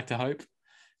like to hope.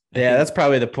 That's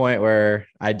probably the point where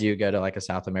I do go to like a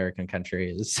South American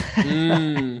country is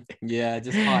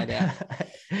just hide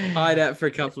out for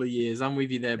a couple of years. I'm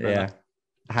with you there, brother.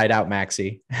 Hide out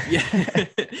Maxi.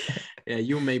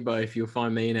 You and me both. You'll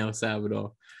find me in El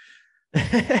Salvador.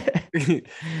 Dude,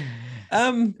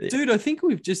 I think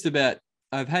we've just about,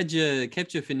 I've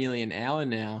kept you for nearly an hour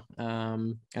now,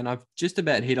 and I've just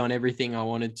about hit on everything I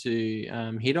wanted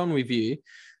to hit on with you.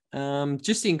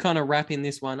 Just in kind of wrapping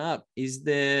this one up, is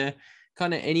there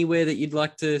kind of anywhere that you'd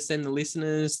like to send the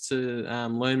listeners to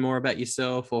learn more about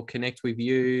yourself or connect with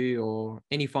you, or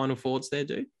any final thoughts there,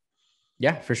 dude?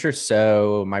 Yeah, for sure.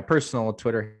 So my personal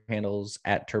Twitter handle's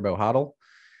 @TurboHodl.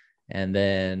 And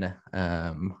then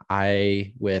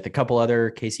I, with a couple other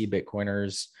KC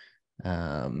Bitcoiners,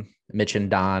 Mitch and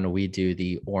Don, we do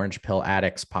the Orange Pill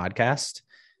Addicts podcast.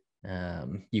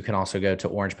 You can also go to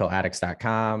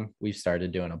orangepilladicts.com. We've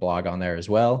started doing a blog on there as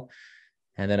well.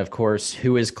 And then, of course,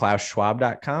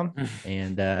 whoisklausschwab.com.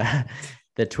 And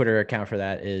the Twitter account for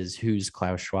that is Who's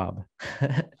Klaus Schwab.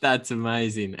 That's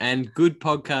amazing. And good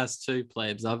podcast too,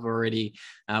 plebs. I've already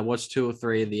watched 2 or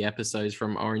 3 of the episodes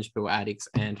from Orange Pill Addicts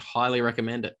and highly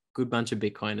recommend it. Good bunch of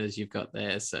Bitcoiners you've got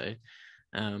there. So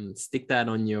stick that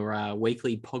on your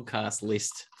weekly podcast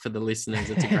list for the listeners.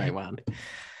 It's a great one.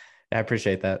 I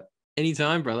appreciate that.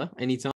 Anytime, brother. Anytime.